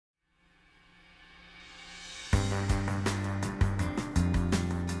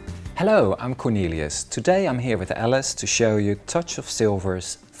Hello, I'm Cornelius. Today I'm here with Alice to show you Touch of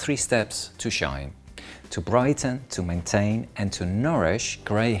Silver's 3 steps to shine. To brighten, to maintain and to nourish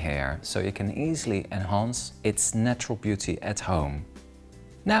grey hair so you can easily enhance its natural beauty at home.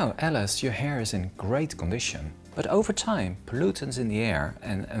 Now Alice, your hair is in great condition, but over time pollutants in the air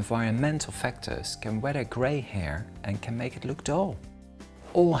and environmental factors can weather grey hair and can make it look dull.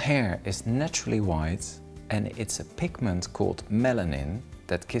 All hair is naturally white and it's a pigment called melanin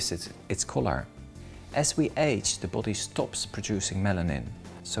that gives it its color. As we age, the body stops producing melanin,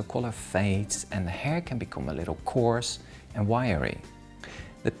 so color fades and the hair can become a little coarse and wiry.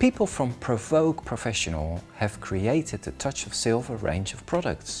 The people from Provoke Professional have created the Touch of Silver range of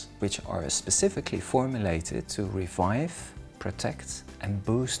products, which are specifically formulated to revive, protect and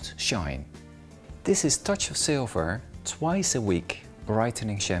boost shine. This is Touch of Silver twice a week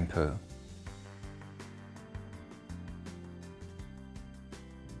brightening shampoo.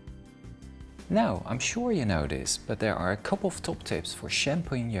 Now, I'm sure you know this, but there are a couple of top tips for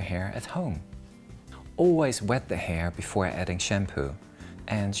shampooing your hair at home. Always wet the hair before adding shampoo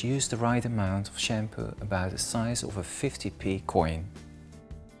and use the right amount of shampoo, about the size of a 50p coin.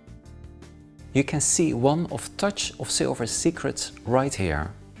 You can see one of Touch of Silver's secrets right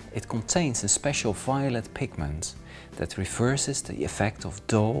here. It contains a special violet pigment that reverses the effect of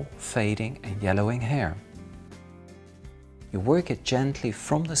dull, fading and yellowing hair. You work it gently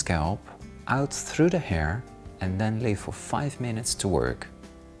from the scalp out through the hair and then leave for 5 minutes to work.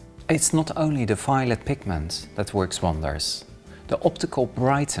 It's not only the violet pigment that works wonders. The optical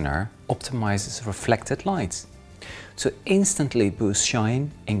brightener optimizes reflected light to instantly boost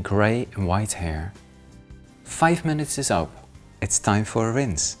shine in grey and white hair. 5 minutes is up. It's time for a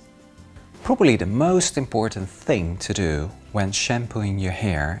rinse. Probably the most important thing to do when shampooing your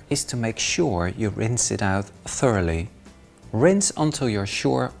hair is to make sure you rinse it out thoroughly. Rinse until you're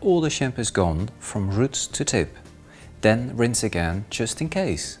sure all the shampoo is gone from roots to tip. Then rinse again just in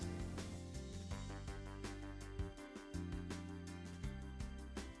case.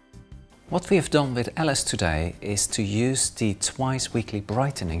 What we have done with Alice today is to use the twice weekly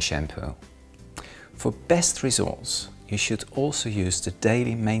brightening shampoo. For best results, you should also use the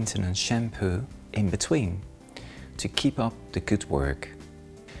daily maintenance shampoo in between to keep up the good work.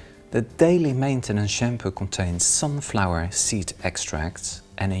 The daily maintenance shampoo contains sunflower seed extracts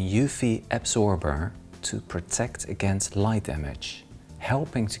and a UV absorber to protect against light damage,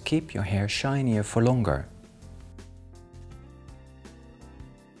 helping to keep your hair shinier for longer.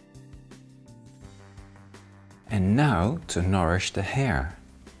 And now to nourish the hair.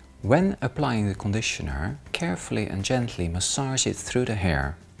 When applying the conditioner, carefully and gently massage it through the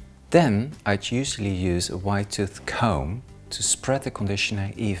hair. Then I'd usually use a wide-toothed comb to spread the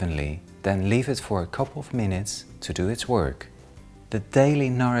conditioner evenly, then leave it for a couple of minutes to do its work. The Daily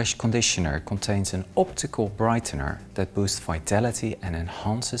Nourish conditioner contains an optical brightener that boosts vitality and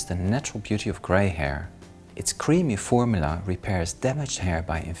enhances the natural beauty of grey hair. Its creamy formula repairs damaged hair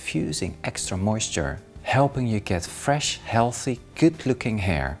by infusing extra moisture, helping you get fresh, healthy, good-looking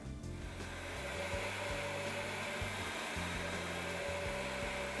hair.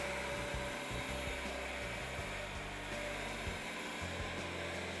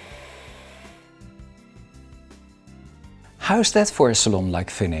 How's that for a salon-like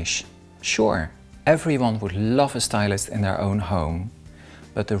finish? Sure, everyone would love a stylist in their own home,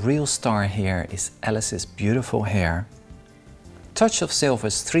 but the real star here is Alice's beautiful hair. Touch of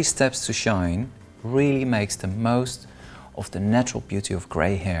Silver's 3 steps to shine really makes the most of the natural beauty of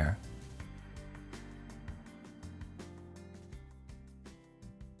grey hair.